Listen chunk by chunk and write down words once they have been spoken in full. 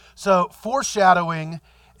So, foreshadowing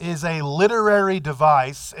is a literary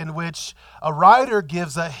device in which a writer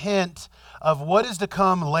gives a hint of what is to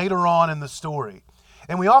come later on in the story.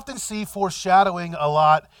 And we often see foreshadowing a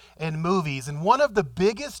lot in movies. And one of the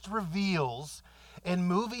biggest reveals in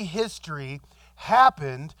movie history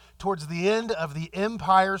happened towards the end of The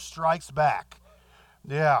Empire Strikes Back.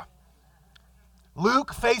 Yeah.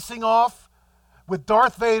 Luke, facing off with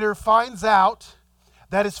Darth Vader, finds out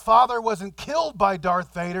that his father wasn't killed by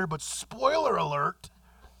Darth Vader, but spoiler alert,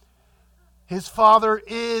 his father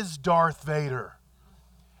is Darth Vader.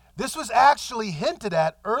 This was actually hinted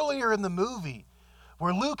at earlier in the movie,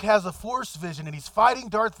 where Luke has a Force vision and he's fighting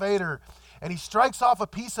Darth Vader, and he strikes off a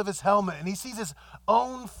piece of his helmet and he sees his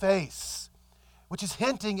own face, which is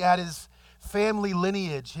hinting at his family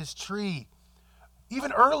lineage, his tree.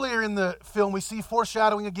 Even earlier in the film, we see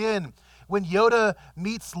foreshadowing again when Yoda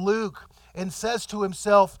meets Luke and says to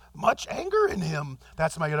himself, much anger in him.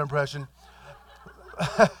 That's my Yoda impression.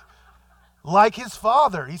 Like his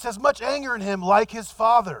father. He says, much anger in him like his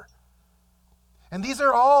father. And these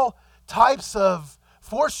are all types of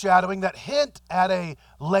foreshadowing that hint at a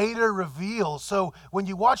later reveal. So when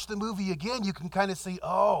you watch the movie again, you can kind of see,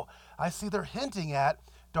 oh, I see they're hinting at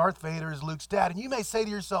Darth Vader is Luke's dad. And you may say to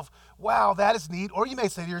yourself, wow, that is neat. Or you may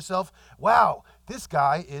say to yourself, wow, this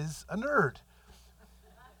guy is a nerd.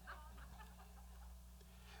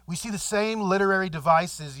 We see the same literary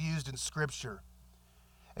devices used in Scripture.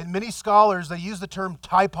 And many scholars, they use the term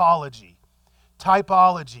typology.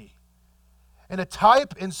 Typology. And a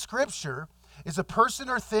type in Scripture is a person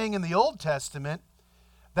or thing in the Old Testament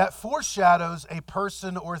that foreshadows a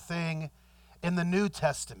person or thing in the New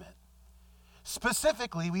Testament.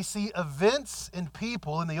 Specifically, we see events and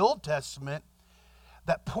people in the Old Testament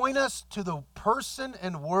that point us to the person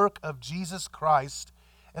and work of Jesus Christ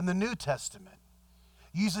in the New Testament.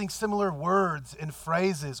 Using similar words and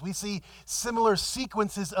phrases, we see similar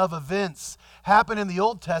sequences of events happen in the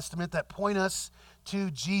Old Testament that point us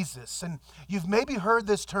to Jesus. And you've maybe heard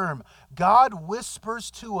this term, God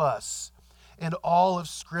whispers to us in all of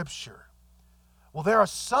Scripture. Well, there are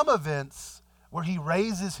some events where he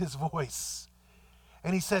raises his voice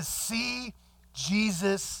and he says, see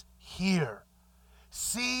Jesus here.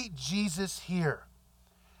 See Jesus here.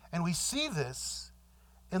 And we see this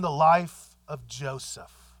in the life of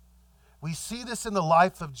Joseph. We see this in the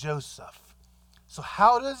life of Joseph. So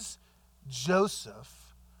how does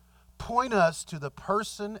Joseph point us to the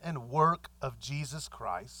person and work of Jesus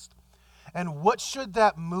Christ? And what should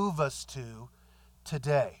that move us to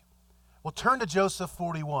today? Well, turn to Joseph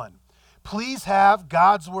 41. Please have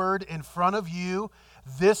God's word in front of you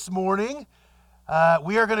this morning.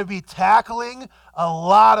 We are going to be tackling a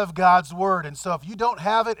lot of God's word. And so if you don't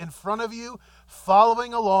have it in front of you,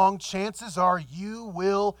 following along, chances are you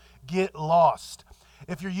will get lost.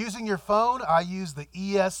 If you're using your phone, I use the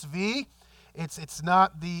ESV. It's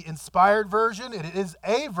not the inspired version. It is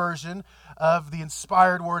a version of the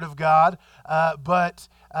inspired Word of God, but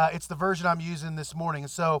it's the version I'm using this morning.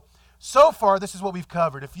 And so far, this is what we've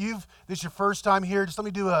covered. If this is your first time here, just let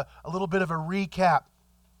me do a little bit of a recap.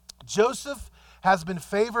 Joseph has been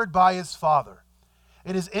favored by his father.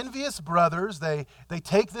 And his envious brothers, they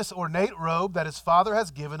take this ornate robe that his father has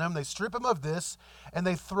given him, they strip him of this, and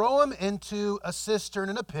they throw him into a cistern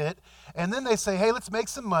in a pit, and then they say, hey, let's make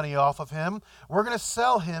some money off of him. We're going to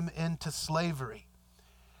sell him into slavery.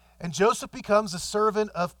 And Joseph becomes a servant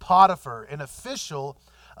of Potiphar, an official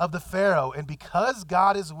of the Pharaoh, and because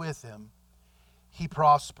God is with him, he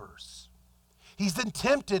prospers. He's then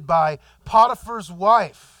tempted by Potiphar's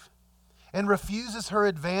wife and refuses her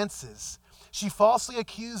advances. She falsely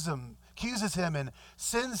accuses him and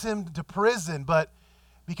sends him to prison, but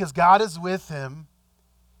because God is with him,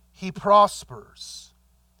 he prospers.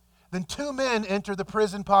 Then two men enter the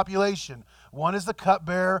prison population. One is the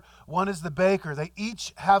cupbearer, one is the baker. They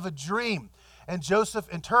each have a dream, and Joseph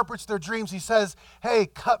interprets their dreams. He says, hey,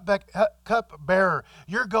 cupbearer,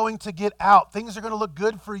 you're going to get out. Things are going to look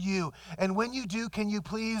good for you, and when you do, can you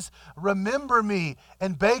please remember me?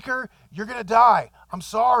 And baker, you're going to die. I'm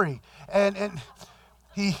sorry.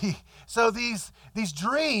 So these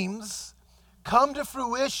dreams come to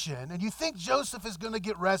fruition, and you think Joseph is going to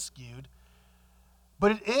get rescued,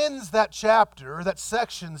 but it ends that chapter, or that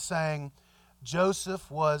section, saying Joseph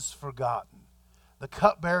was forgotten. The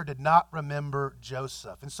cupbearer did not remember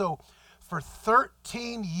Joseph. And so for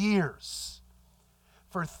 13 years,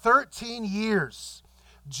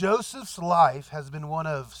 Joseph's life has been one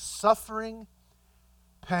of suffering,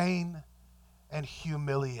 pain, and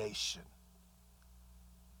humiliation.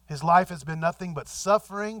 His life has been nothing but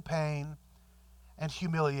suffering, pain, and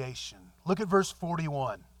humiliation. Look at verse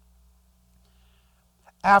 41.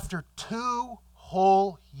 After 2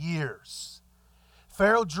 whole years,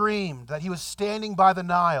 Pharaoh dreamed that he was standing by the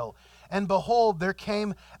Nile, and behold, there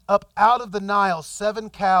came up out of the Nile 7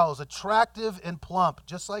 cows, attractive and plump,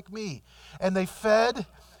 just like me, and they fed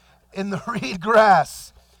in the reed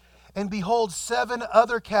grass. And behold, 7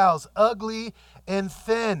 other cows, ugly and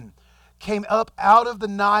thin, came up out of the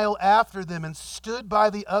Nile after them and stood by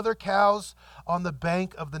the other cows on the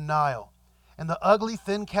bank of the Nile. And the ugly,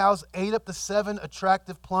 thin cows ate up the 7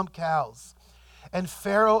 attractive, plump cows. And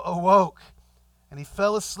Pharaoh awoke, and he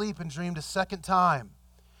fell asleep and dreamed a second time.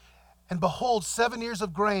 And behold, 7 ears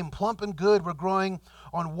of grain, plump and good, were growing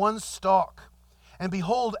on one stalk. And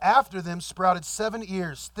behold, after them sprouted 7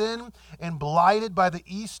 ears, thin and blighted by the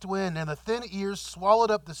east wind. And the thin ears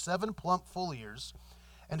swallowed up the 7 plump full ears.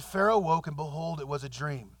 And Pharaoh woke, and behold, it was a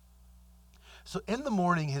dream. So in the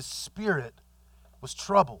morning his spirit was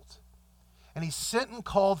troubled. And he sent and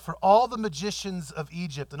called for all the magicians of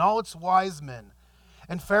Egypt and all its wise men.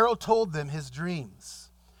 And Pharaoh told them his dreams.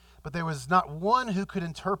 But there was not one who could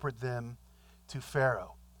interpret them to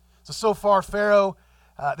Pharaoh. So far, Pharaoh,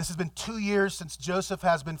 this has been 2 years since Joseph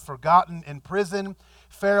has been forgotten in prison.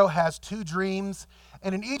 Pharaoh has 2 dreams,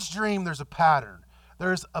 and in each dream there's a pattern.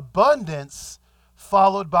 There's abundance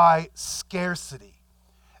followed by scarcity.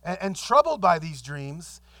 And troubled by these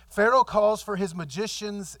dreams, Pharaoh calls for his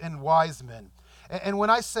magicians and wise men. And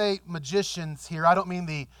when I say magicians here, I don't mean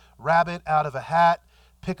the rabbit out of a hat,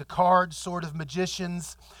 pick a card sort of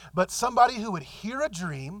magicians, but somebody who would hear a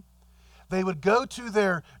dream, they would go to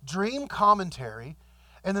their dream commentary,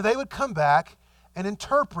 and then they would come back and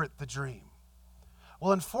interpret the dream.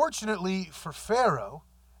 Well, unfortunately for Pharaoh,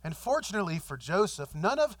 and fortunately for Joseph,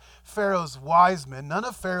 none of Pharaoh's wise men, none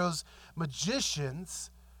of Pharaoh's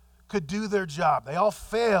magicians could do their job. They all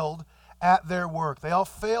failed at their work. They all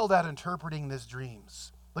failed at interpreting these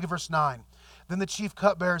dreams. Look at verse 9. Then the chief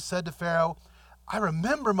cupbearer said to Pharaoh, I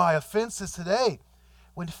remember my offenses today,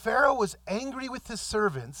 when Pharaoh was angry with his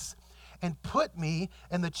servants and put me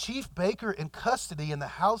and the chief baker in custody in the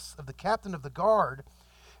house of the captain of the guard.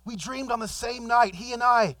 We dreamed on the same night, he and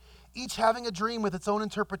I, each having a dream with its own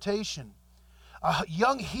interpretation. A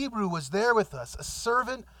young Hebrew was there with us, a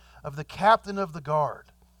servant of the captain of the guard.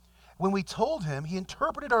 When we told him, he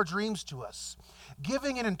interpreted our dreams to us,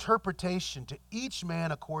 giving an interpretation to each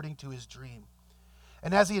man according to his dream.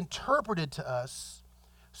 And as he interpreted to us,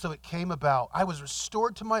 so it came about. I was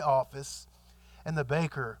restored to my office, and the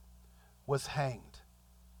baker was hanged.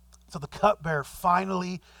 So the cupbearer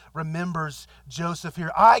finally remembers Joseph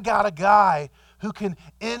here. I got a guy who can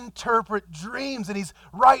interpret dreams, and he's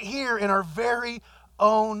right here in our very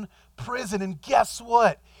own prison. And guess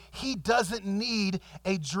what? He doesn't need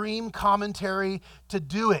a dream commentary to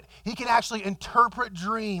do it. He can actually interpret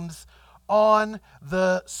dreams on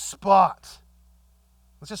the spot.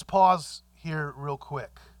 Let's just pause here real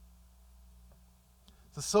quick.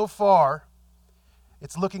 So far,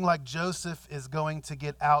 it's looking like Joseph is going to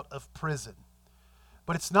get out of prison.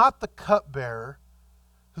 But it's not the cupbearer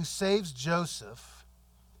who saves Joseph.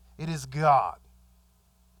 It is God.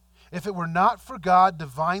 If it were not for God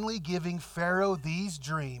divinely giving Pharaoh these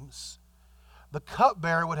dreams, the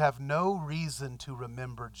cupbearer would have no reason to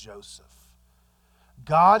remember Joseph.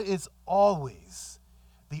 God is always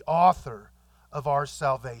the author of our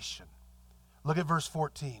salvation. Look at verse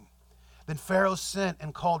 14. Then Pharaoh sent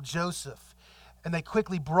and called Joseph, and they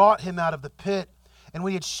quickly brought him out of the pit. And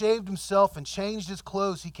when he had shaved himself and changed his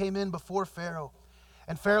clothes, he came in before Pharaoh.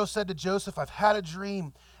 And Pharaoh said to Joseph, I've had a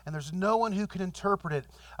dream, and there's no one who can interpret it.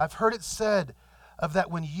 I've heard it said of that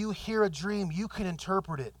when you hear a dream, you can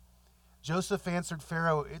interpret it. Joseph answered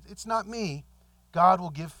Pharaoh, it's not me. God will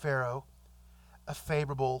give Pharaoh a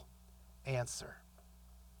favorable answer.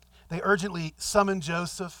 They urgently summoned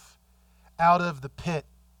Joseph out of the pit.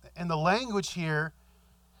 And the language here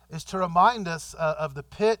is to remind us of the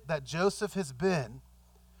pit that Joseph has been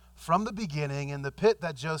from the beginning and the pit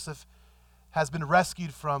that Joseph has been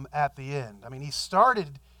rescued from at the end. I mean, he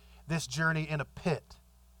started this journey in a pit,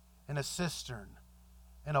 in a cistern,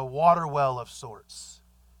 in a water well of sorts.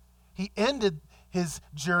 He ended his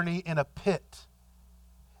journey in a pit,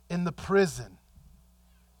 in the prison.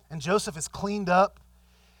 And Joseph is cleaned up,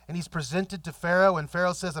 and he's presented to Pharaoh, and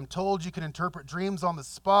Pharaoh says, I'm told you can interpret dreams on the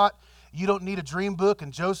spot. You don't need a dream book.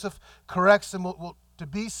 And Joseph corrects him. Well, to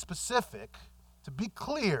be specific, to be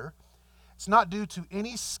clear, it's not due to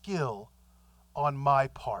any skill on my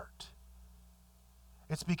part.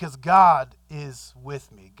 It's because God is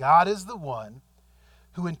with me. God is the one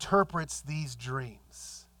who interprets these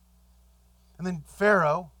dreams. And then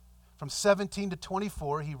Pharaoh, from 17 to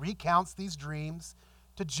 24, he recounts these dreams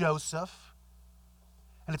to Joseph.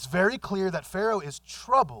 And it's very clear that Pharaoh is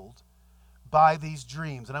troubled by these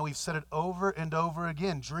dreams. And we've said it over and over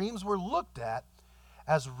again. Dreams were looked at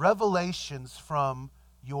as revelations from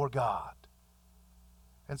your God.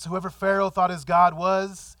 And so whoever Pharaoh thought his God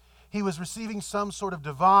was, he was receiving some sort of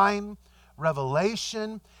divine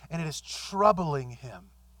revelation, and it is troubling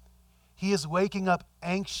him. He is waking up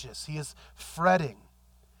anxious. He is fretting.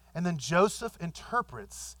 And then Joseph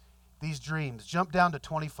interprets these dreams. Jump down to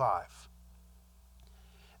 25.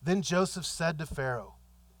 Then Joseph said to Pharaoh,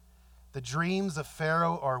 "The dreams of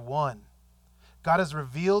Pharaoh are one. God has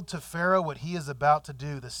revealed to Pharaoh what he is about to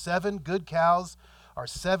do. The 7 good cows are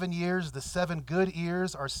 7 years. The 7 good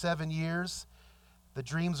ears are 7 years. The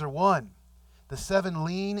dreams are one. The 7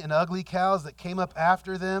 lean and ugly cows that came up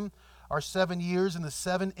after them are 7 years, and the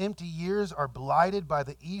 7 empty years are blighted by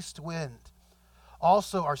the east wind.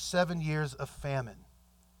 Also are 7 years of famine.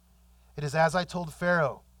 It is as I told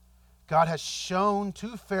Pharaoh. God has shown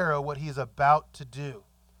to Pharaoh what he is about to do.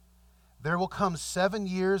 There will come 7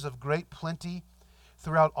 years of great plenty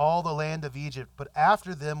throughout all the land of Egypt, but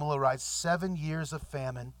after them will arise 7 years of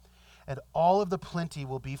famine, and all of the plenty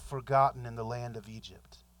will be forgotten in the land of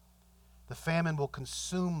Egypt. The famine will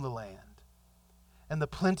consume the land, and the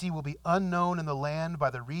plenty will be unknown in the land by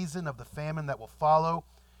the reason of the famine that will follow,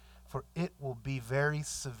 for it will be very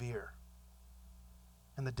severe."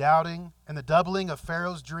 And the doubling of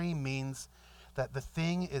Pharaoh's dream means that the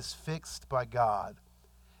thing is fixed by God,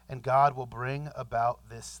 and God will bring about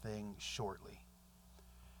this thing shortly.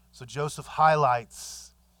 So Joseph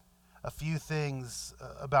highlights a few things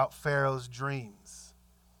about Pharaoh's dreams.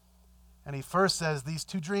 And he first says these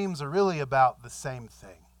 2 dreams are really about the same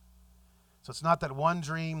thing. So it's not that one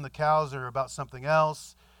dream, the cows are about something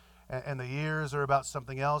else, and the ears are about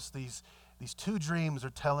something else. These 2 dreams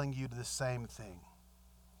are telling you the same thing.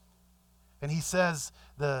 And he says,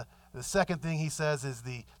 the second thing he says is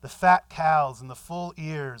the fat cows and the full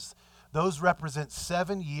ears, those represent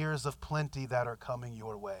 7 years of plenty that are coming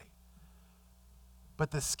your way. But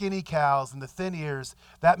the skinny cows and the thin ears,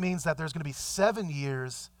 that means that there's going to be 7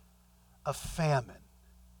 years of famine.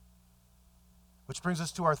 Which brings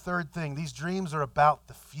us to our third thing. These dreams are about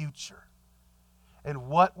the future and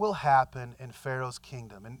what will happen in Pharaoh's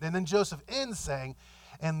kingdom. And then Joseph ends saying,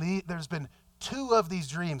 there's been 2 of these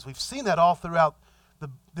dreams. We've seen that all throughout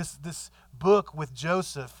this book with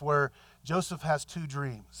Joseph, where Joseph has 2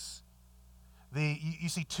 dreams. You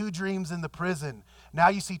see 2 dreams in the prison. Now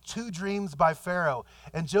you see 2 dreams by Pharaoh.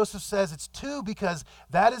 And Joseph says it's 2 because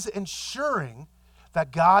that is ensuring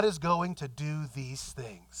that God is going to do these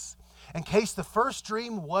things. In case the first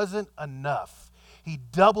dream wasn't enough, he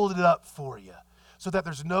doubled it up for you so that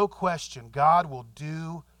there's no question God will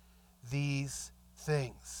do these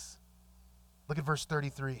things. Look at verse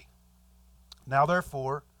 33. "Now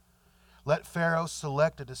therefore, let Pharaoh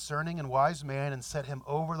select a discerning and wise man and set him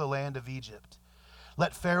over the land of Egypt.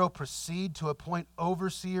 Let Pharaoh proceed to appoint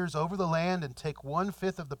overseers over the land and take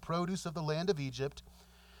 1/5 of the produce of the land of Egypt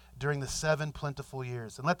during the 7 plentiful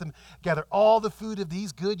years. And let them gather all the food of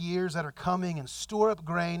these good years that are coming and store up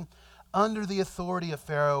grain under the authority of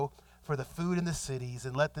Pharaoh for the food in the cities,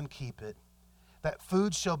 and let them keep it. That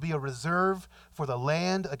food shall be a reserve for the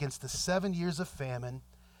land against the 7 years of famine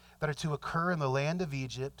that are to occur in the land of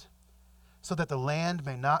Egypt, so that the land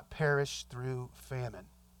may not perish through famine."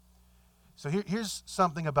 So here's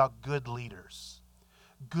something about good leaders.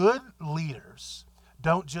 Good leaders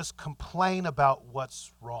don't just complain about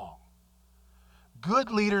what's wrong. Good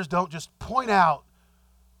leaders don't just point out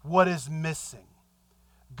what is missing.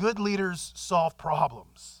 Good leaders solve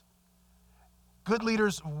problems. Good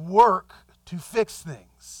leaders work to fix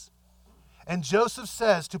things. And Joseph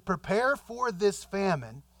says, to prepare for this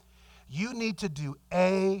famine, you need to do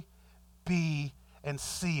A, B, and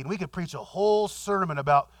C. And we could preach a whole sermon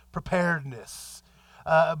about preparedness.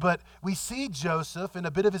 But we see Joseph and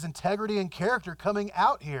a bit of his integrity and character coming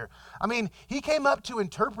out here. I mean, he came up to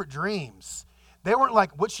interpret dreams. They weren't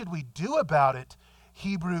like, what should we do about it,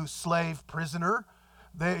 Hebrew slave prisoner?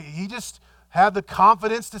 He just had the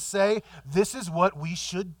confidence to say, this is what we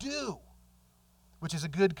should do, which is a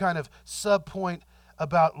good kind of sub-point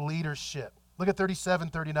about leadership. Look at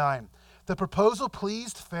 37-39. The proposal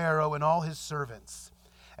pleased Pharaoh and all his servants.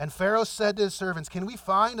 And Pharaoh said to his servants, "Can we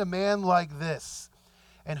find a man like this,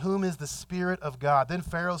 in whom is the Spirit of God?" Then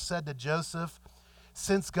Pharaoh said to Joseph,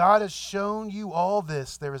 "Since God has shown you all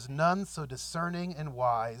this, there is none so discerning and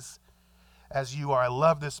wise as you are." I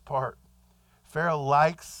love this part. Pharaoh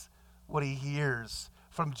likes what he hears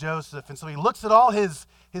from Joseph. And so he looks at all his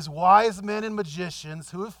wise men and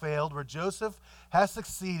magicians who have failed, where Joseph has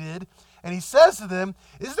succeeded, and he says to them,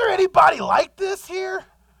 is there anybody like this here?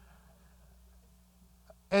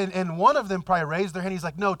 And one of them probably raised their hand. He's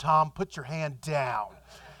like, no, Tom, put your hand down.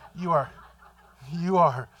 You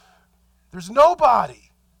are, there's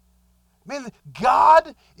nobody. Man,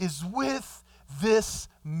 God is with this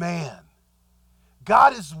man.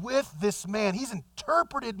 God is with this man. He's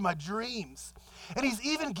interpreted my dreams. And he's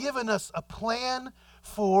even given us a plan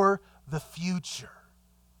for the future.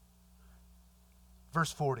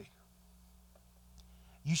 Verse 40.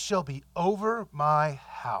 You shall be over my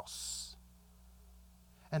house,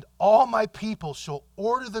 and all my people shall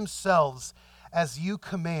order themselves as you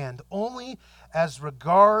command. Only as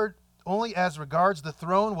regards the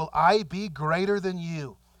throne will I be greater than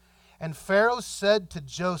you. And Pharaoh said to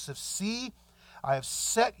Joseph, see, I have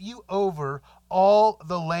set you over all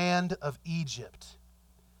the land of Egypt.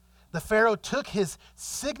 The Pharaoh took his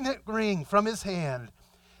signet ring from his hand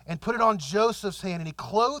and put it on Joseph's hand, and he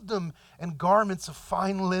clothed him in garments of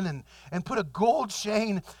fine linen and put a gold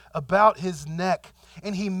chain about his neck,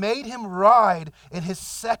 and he made him ride in his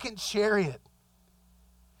second chariot.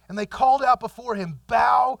 And they called out before him,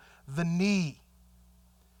 bow the knee.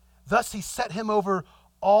 Thus he set him over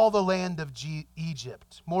all the land of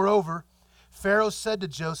Egypt. Moreover, Pharaoh said to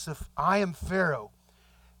Joseph, I am Pharaoh,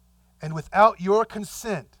 and without your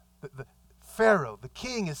consent, Pharaoh, the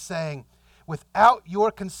king, is saying, without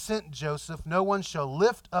your consent, Joseph, no one shall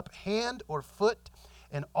lift up hand or foot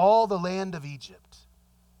in all the land of Egypt.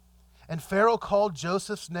 And Pharaoh called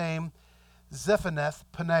Joseph's name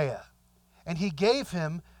Zaphenath-Paneah, and he gave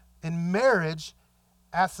him in marriage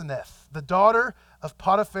Asenath, the daughter of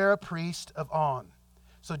Potiphar, priest of On.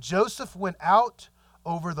 So Joseph went out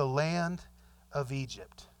over the land of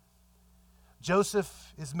Egypt.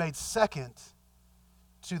 Joseph is made second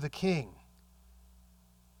to the king.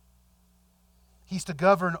 He's to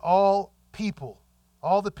govern all people,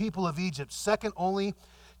 all the people of Egypt, second only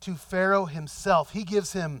to Pharaoh himself. He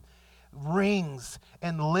gives him rings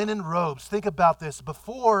and linen robes. Think about this.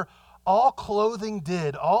 Before, all clothing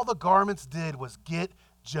did, all the garments did was get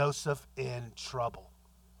Joseph in trouble.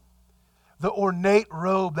 The ornate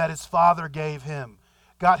robe that his father gave him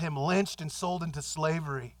got him lynched and sold into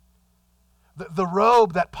slavery. The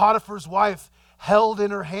robe that Potiphar's wife held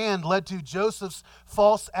in her hand led to Joseph's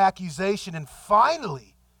false accusation. And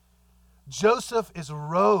finally, Joseph is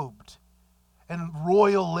robed in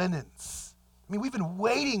royal linens. I mean, we've been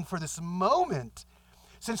waiting for this moment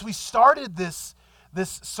since we started this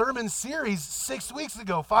sermon series 6 weeks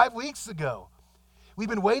ago, 5 weeks ago. We've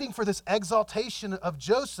been waiting for this exaltation of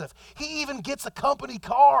Joseph. He even gets a company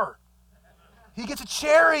car. He gets a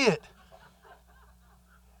chariot.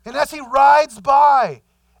 And as he rides by,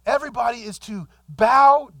 everybody is to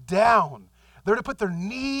bow down. They're to put their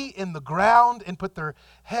knee in the ground and put their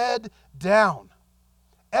head down.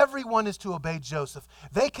 Everyone is to obey Joseph.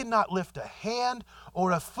 They cannot lift a hand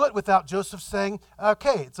or a foot without Joseph saying,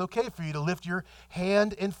 okay, it's okay for you to lift your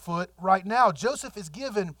hand and foot right now. Joseph is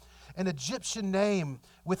given an Egyptian name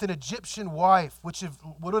with an Egyptian wife, which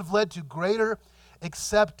would have led to greater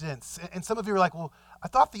acceptance. And some of you are like, well, I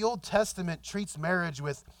thought the Old Testament treats marriage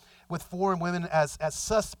with foreign women as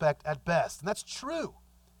suspect at best. And that's true.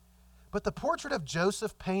 But the portrait of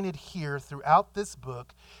Joseph painted here throughout this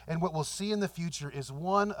book and what we'll see in the future is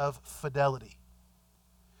one of fidelity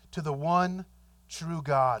to the one true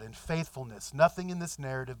God and faithfulness. Nothing in this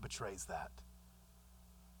narrative betrays that.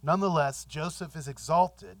 Nonetheless, Joseph is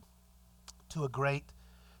exalted to a great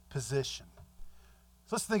position.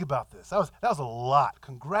 So let's think about this. That was a lot.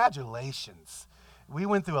 Congratulations. We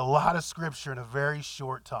went through a lot of scripture in a very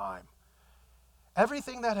short time.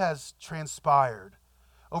 Everything that has transpired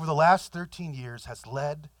over the last 13 years has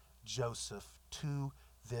led Joseph to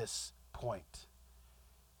this point.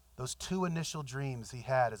 Those two initial dreams he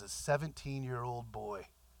had as a 17-year-old boy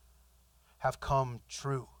have come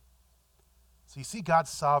true. So you see God's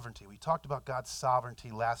sovereignty. We talked about God's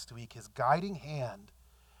sovereignty last week. His guiding hand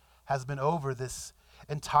has been over this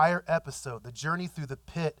entire episode, the journey through the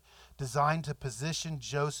pit designed to position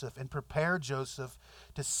Joseph and prepare Joseph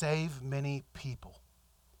to save many people.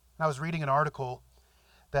 And I was reading an article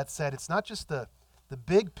that said it's not just the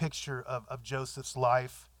big picture of Joseph's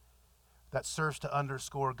life that serves to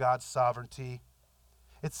underscore God's sovereignty.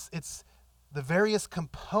 It's the various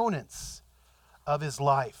components of his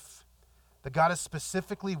life that God has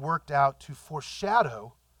specifically worked out to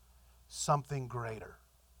foreshadow something greater.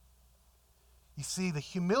 You see, the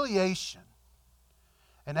humiliation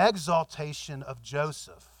and exaltation of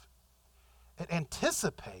Joseph, it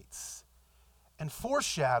anticipates and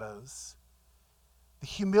foreshadows the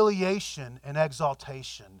humiliation and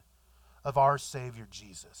exaltation of our Savior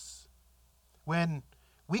Jesus. When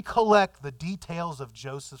we collect the details of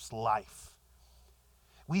Joseph's life,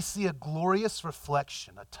 we see a glorious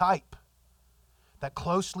reflection, a type that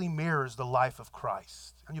closely mirrors the life of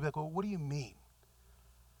Christ. And you'll be like, well, what do you mean?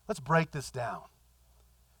 Let's break this down.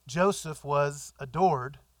 Joseph was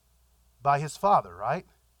adored by his father, right?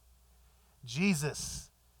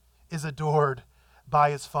 Jesus is adored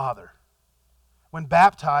by his Father. When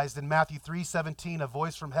baptized in Matthew 3:17, a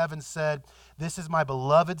voice from heaven said, "This is my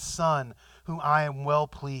beloved Son, whom I am well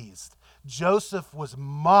pleased." Joseph was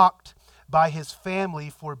mocked by his family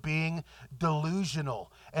for being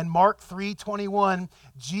delusional. And Mark 3:21,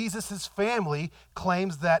 Jesus' family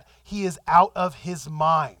claims that he is out of his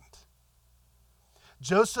mind.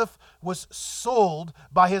 Joseph was sold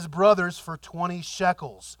by his brothers for 20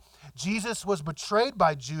 shekels. Jesus was betrayed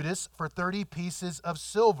by Judas for 30 pieces of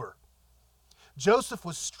silver. Joseph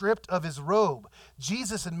was stripped of his robe.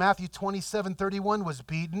 Jesus in Matthew 27:31 was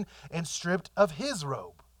beaten and stripped of his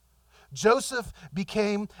robe. Joseph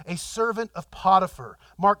became a servant of Potiphar.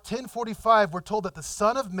 Mark 10:45, we're told that the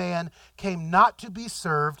Son of Man came not to be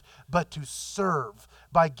served, but to serve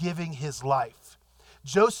by giving his life.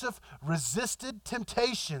 Joseph resisted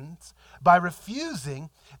temptations by refusing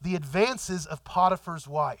the advances of Potiphar's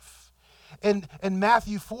wife. In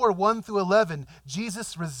Matthew 4:1-11,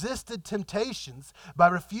 Jesus resisted temptations by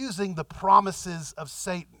refusing the promises of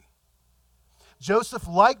Satan. Joseph,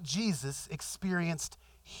 like Jesus, experienced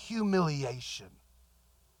humiliation.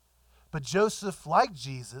 But Joseph, like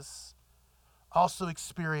Jesus, also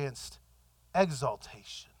experienced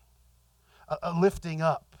exaltation, a lifting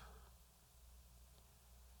up.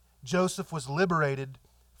 Joseph was liberated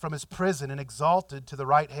from his prison and exalted to the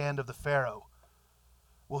right hand of the Pharaoh.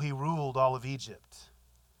 Well, he ruled all of Egypt.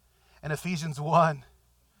 In Ephesians 1,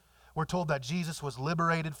 we're told that Jesus was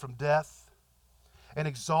liberated from death and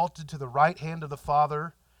exalted to the right hand of the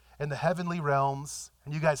Father in the heavenly realms.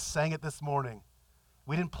 And you guys sang it this morning.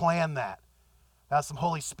 We didn't plan that. That's some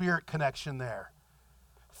Holy Spirit connection there.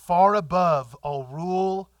 Far above all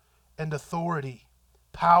rule and authority,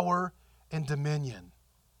 power and dominion.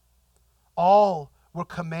 All were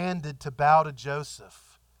commanded to bow to Joseph.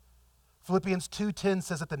 Philippians 2:10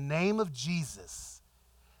 says, at the name of Jesus,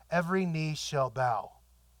 every knee shall bow.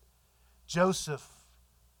 Joseph,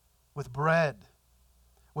 with bread,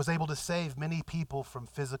 was able to save many people from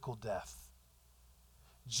physical death.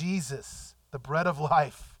 Jesus, the bread of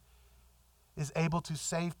life, is able to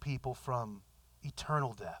save people from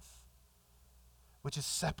eternal death, which is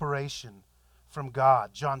separation from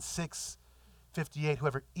God. John 6:58,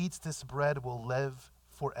 whoever eats this bread will live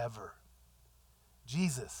forever.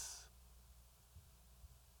 Jesus,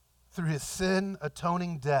 through his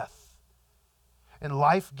sin-atoning death and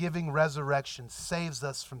life-giving resurrection, saves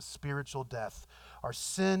us from spiritual death. Our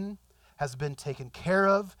sin has been taken care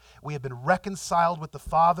of. We have been reconciled with the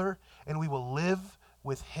Father, and we will live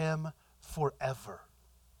with him forever.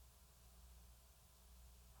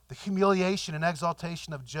 The humiliation and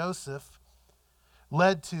exaltation of Joseph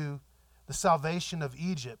led to the salvation of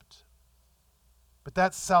Egypt. But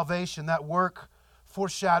that salvation, that work,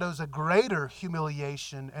 foreshadows a greater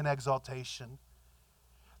humiliation and exaltation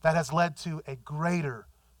that has led to a greater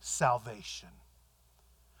salvation.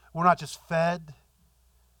 We're not just fed.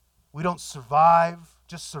 We don't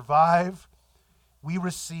just survive. We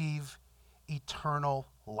receive eternal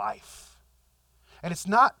life. And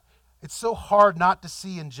it's so hard not to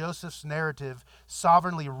see in Joseph's narrative,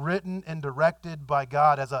 sovereignly written and directed by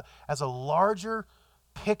God, as a larger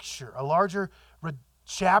picture, a larger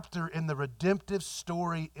chapter in the redemptive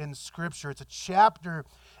story in Scripture. It's a chapter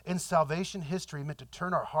in salvation history meant to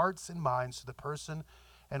turn our hearts and minds to the person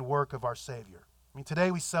and work of our Savior. Today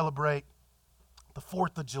we celebrate the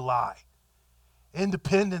 4th of July,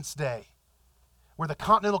 Independence Day, where the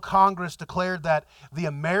Continental Congress declared that the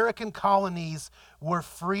American colonies were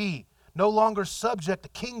free, no longer subject to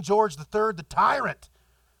King George III, the tyrant,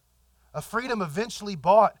 a freedom eventually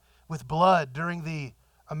bought with blood during the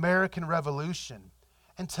American Revolution.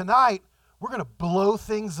 And tonight, we're going to blow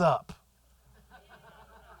things up.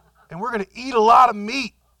 And we're going to eat a lot of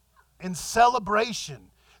meat in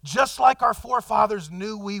celebration, just like our forefathers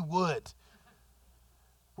knew we would.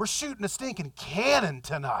 We're shooting a stinking cannon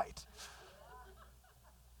tonight.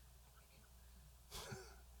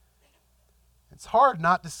 It's hard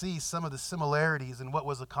not to see some of the similarities in what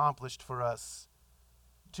was accomplished for us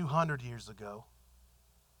 200 years ago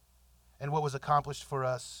and what was accomplished for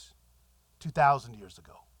us 2,000 years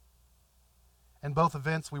ago. In both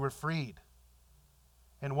events, we were freed.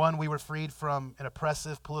 In one, we were freed from an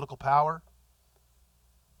oppressive political power.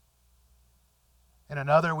 In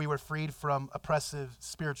another, we were freed from oppressive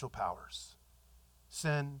spiritual powers,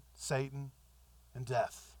 sin, Satan, and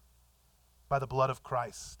death, by the blood of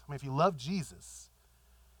Christ. If you love Jesus,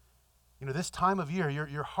 This time of year,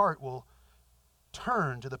 your heart will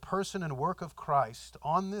turn to the person and work of Christ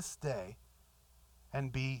on this day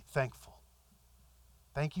and be thankful.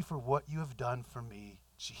 Thank you for what you have done for me,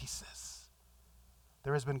 Jesus.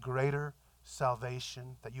 There has been greater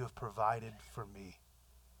salvation that you have provided for me.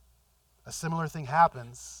 A similar thing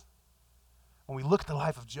happens when we look at the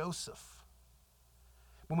life of Joseph.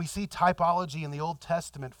 When we see typology in the Old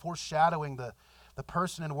Testament foreshadowing the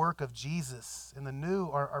person and work of Jesus, in the New,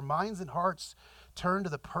 our minds and hearts turn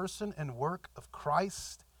to the person and work of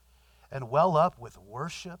Christ and well up with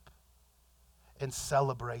worship and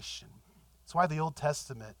celebration. That's why the Old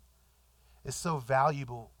Testament is so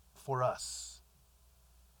valuable for us.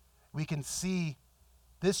 We can see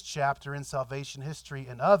this chapter in salvation history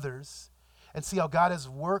and others and see how God has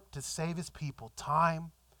worked to save his people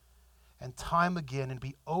time and time again and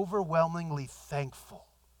be overwhelmingly thankful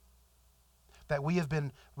that we have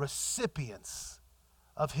been recipients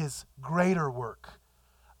of his greater work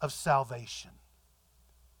of salvation.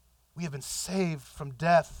 We have been saved from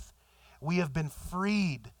death. We have been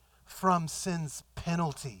freed from sin's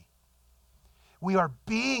penalty. We are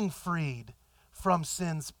being freed from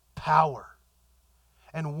sin's power.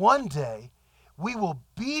 And one day, we will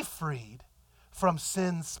be freed from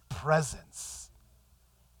sin's presence.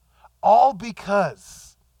 All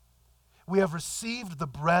because we have received the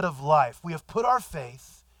bread of life. We have put our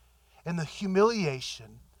faith in the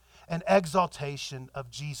humiliation and exaltation of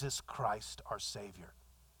Jesus Christ, our Savior.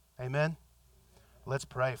 Amen? Let's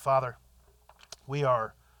pray. Father, we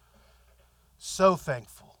are so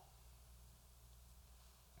thankful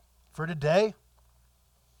for today.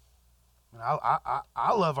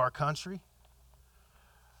 I love our country,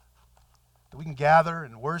 that we can gather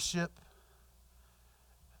and worship.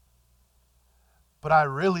 But I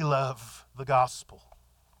really love the gospel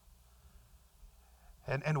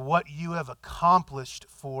and what you have accomplished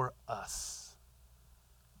for us.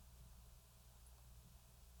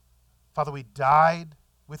 Father, we died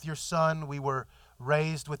with your Son. We were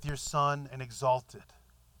raised with your Son and exalted.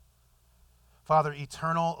 Father,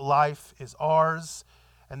 eternal life is ours,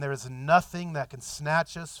 and there is nothing that can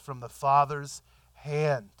snatch us from the Father's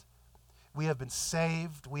hand. We have been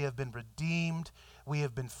saved. We have been redeemed. We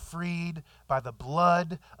have been freed by the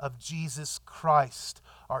blood of Jesus Christ.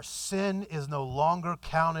 Our sin is no longer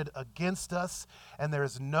counted against us, and there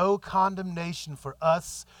is no condemnation for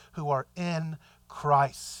us who are in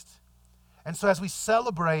Christ. And so as we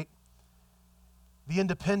celebrate the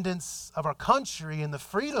independence of our country and the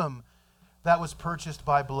freedom that was purchased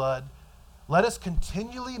by blood, let us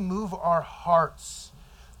continually move our hearts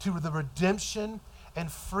to the redemption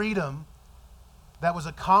and freedom that was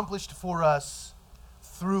accomplished for us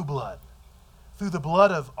through blood, through the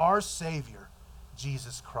blood of our Savior,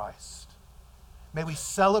 Jesus Christ. May we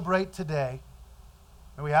celebrate today.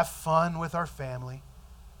 May we have fun with our family,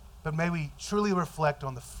 but may we truly reflect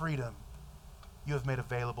on the freedom you have made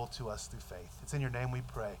available to us through faith. It's in your name we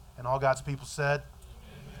pray. And all God's people said,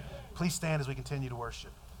 amen. Please stand as we continue to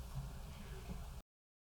worship.